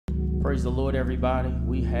Praise the Lord, everybody.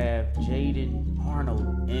 We have Jayden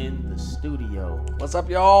Arnold in the studio. What's up,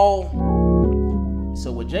 y'all?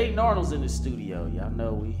 So with Jayden Arnold's in the studio, y'all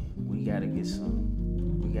know we gotta get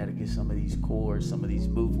some of these chords, some of these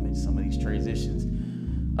movements, some of these transitions.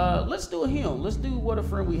 Let's do a hymn. Let's do What a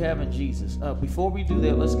Friend We Have in Jesus. Before we do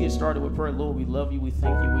that, let's get started with prayer. Lord, we love you, we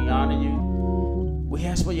thank you, we honor you. We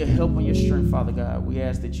ask for your help and your strength, Father God. We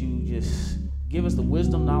ask that you just give us the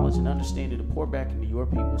wisdom, knowledge, and understanding to pour back into your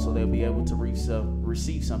people so they'll be able to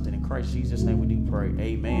receive something. In Christ Jesus' name we do pray.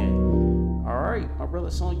 Amen. All right, my brother,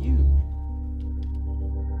 it's on you.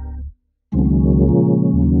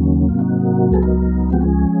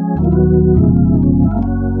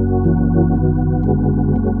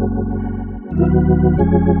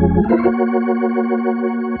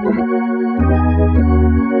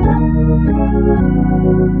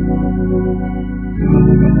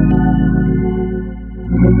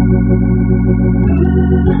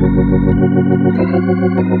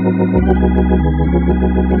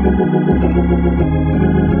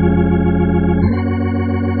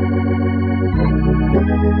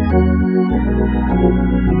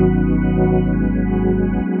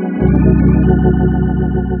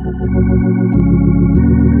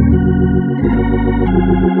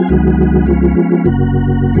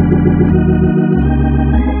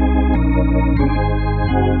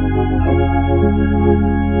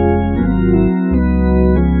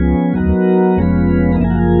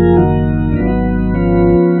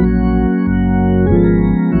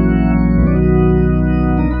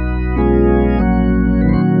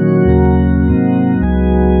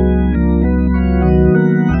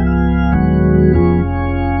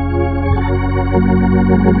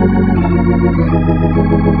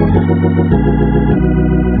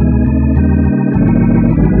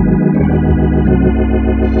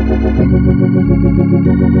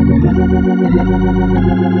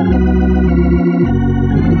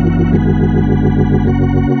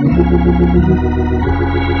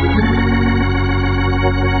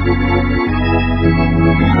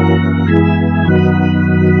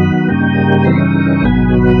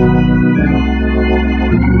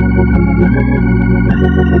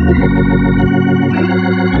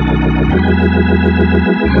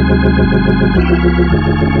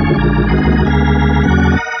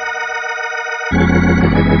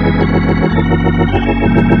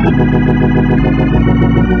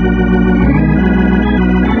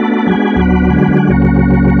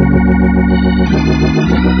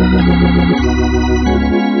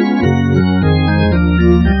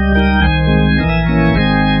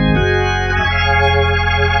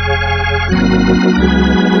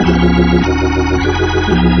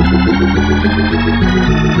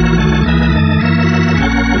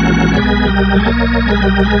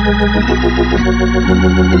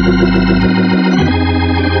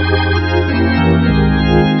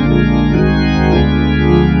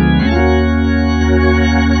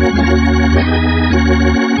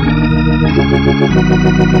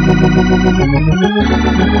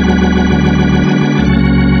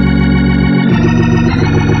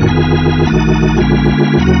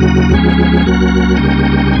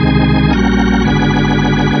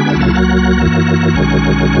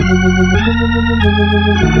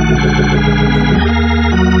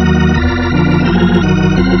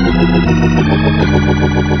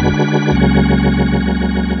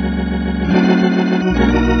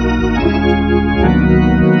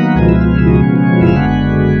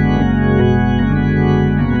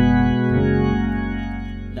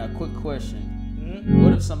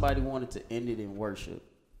 To end it in worship.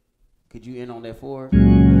 Could you end on that for? Everything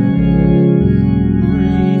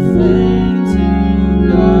to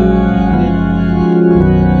God.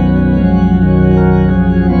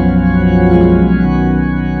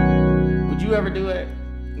 Would you ever do it?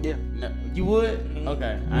 Yeah. No, you would? Mm-hmm.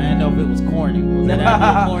 Okay. I didn't know if it was corny. Was that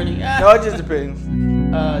actually corny? No, it just depends.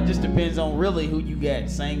 Just depends on really who you got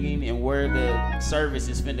singing and where the service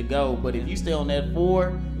is finna go. But if you stay on that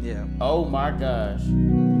 4, yeah. Oh my gosh.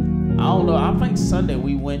 I don't know. I think Sunday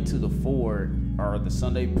we went to the 4, or the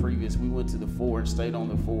Sunday previous we went to the 4 and stayed on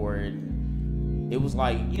the 4, and it was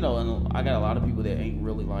like, you know, and I got a lot of people that ain't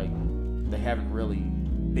really like, they haven't really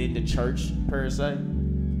been to church per se.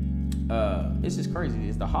 It's just crazy.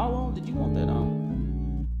 Is the hall on? Did you want that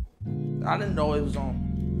on? I didn't know it was on.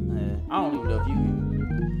 I don't even know if you can.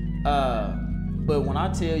 But when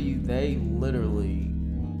I tell you, they literally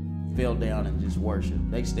fell down and just worshiped.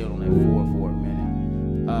 They stayed on that 4 for a minute.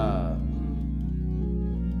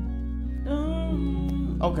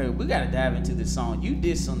 Okay, we gotta dive into this song. You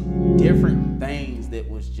did some different things that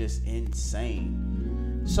was just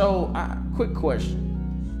insane. So, quick question.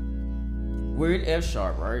 We're in F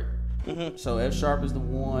sharp, right? So F sharp is the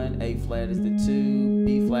 1, A flat is the 2,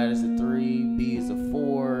 B flat is the 3, B is the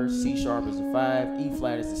 4, C sharp is the 5, E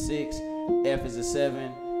flat is the 6, F is the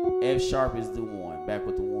 7, F sharp is the 1. Back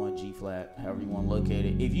with the 1, G flat, however you want to locate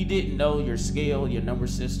it. If you didn't know your scale, your number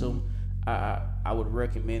system, I would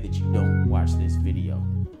recommend that you don't watch this video,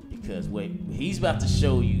 because what he's about to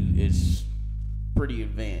show you is pretty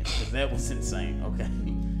advanced, because that was insane. Okay,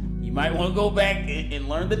 you might want to go back and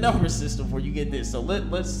learn the number system before you get this. So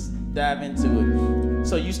let's dive into it.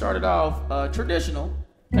 So you started off traditional,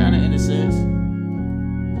 kind of in a sense.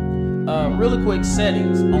 Really quick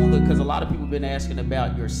settings on because a lot of people have been asking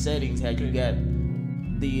about your settings, how you got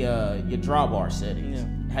the your drawbar settings. Yeah.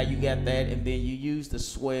 How you got that, and then you use the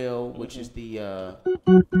swell, which is the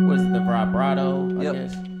what is it, the vibrato, I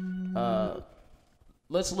guess.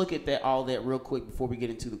 Let's look at all that real quick before we get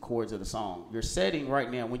into the chords of the song. Your setting right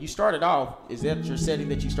now, when you started off, is that your setting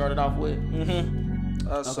that you started off with? Okay.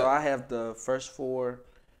 So I have the first 4.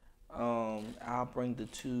 I'll bring the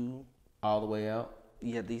 2 all the way out.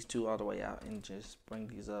 Yeah, these 2 all the way out, and just bring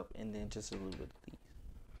these up, and then just a little bit of these.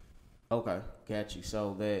 Okay, got you.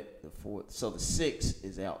 So that the 4th, so the 6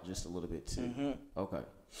 is out just a little bit too. Okay.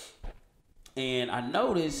 And I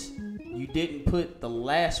noticed you didn't put the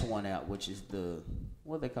last one out, which is the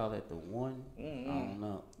what do they call that? The 1? I don't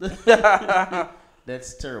know.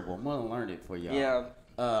 That's terrible. I'm gonna learn it for y'all. Yeah,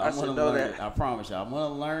 I'm gonna learn it. I promise y'all. I'm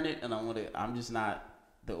gonna learn it, and I'm just not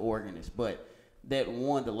the organist, but. That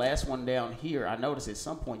 1, the last one down here, I noticed at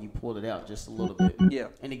some point you pulled it out just a little bit. Yeah.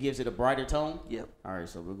 And it gives it a brighter tone? Yep. All right,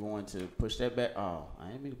 so we're going to push that back. Oh, I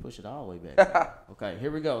didn't mean to push it all the way back. Okay, here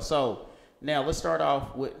we go. So now let's start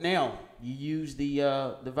off with, now you use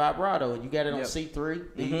the vibrato, and you got it on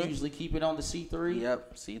C3. Do you usually keep it on the C3?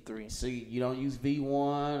 Yep, C3. So you don't use V1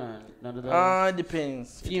 or none of those? It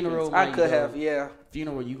depends. Funeral? I could have, yeah.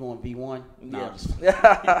 Funeral, you going V1? No,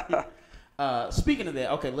 yeah. Speaking of that,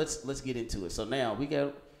 okay, let's get into it. So now we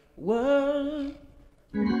got what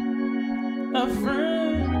a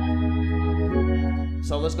friend.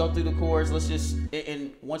 So let's go through the chords. Let's just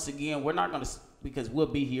and once again, we're not gonna because we'll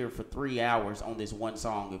be here for 3 hours on this one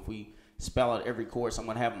song. If we spell out every chord, so I'm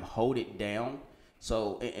gonna have them hold it down.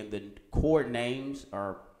 So and the chord names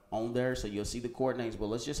are on there, so you'll see the chord names. But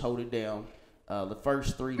let's just hold it down. The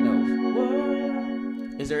first 3 notes.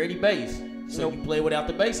 What? Is there any bass? So you play without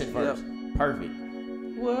the bass at first. Yep. Perfect.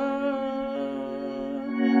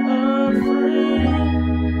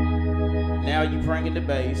 Now you bring in the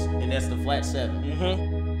bass, and that's the flat 7.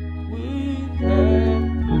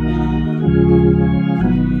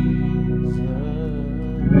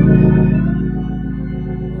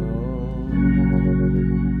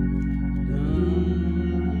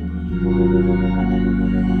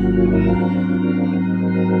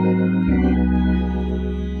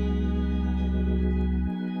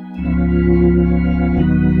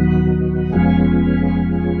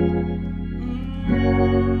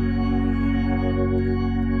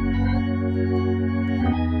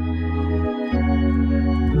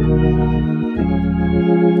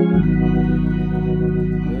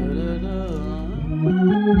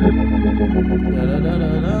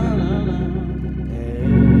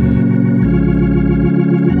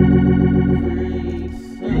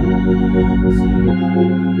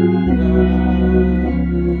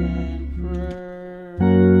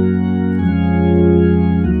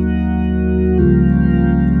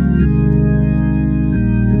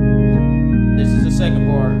 This is the second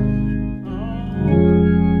part.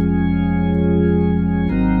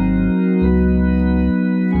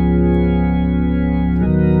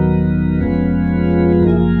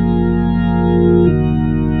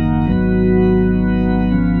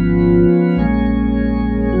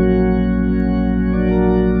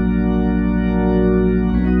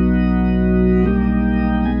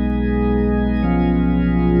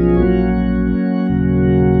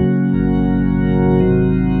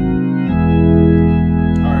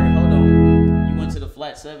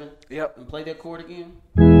 Yep. And play that chord again.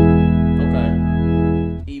 Okay.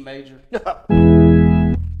 E major.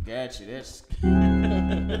 Gotcha. That's.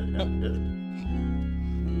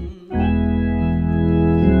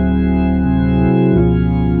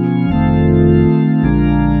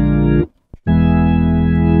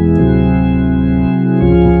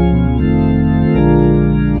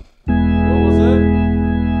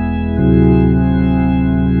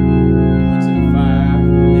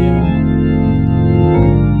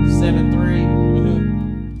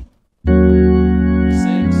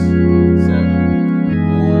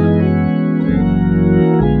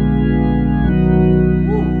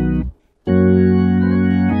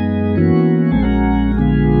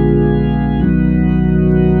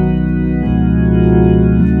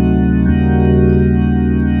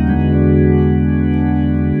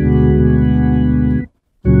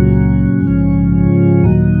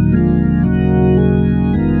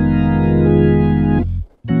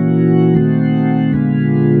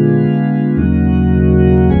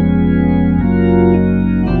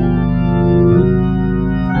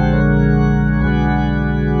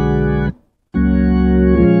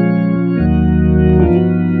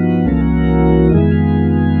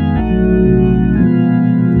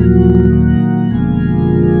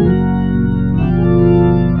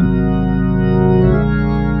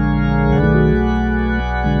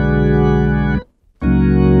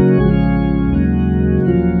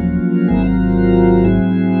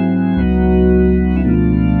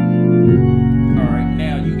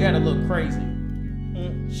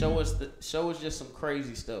 show us just some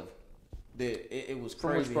crazy stuff. That it was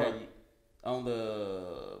crazy how you, on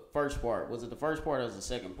the first part. Was it the first part or was it the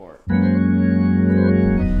second part?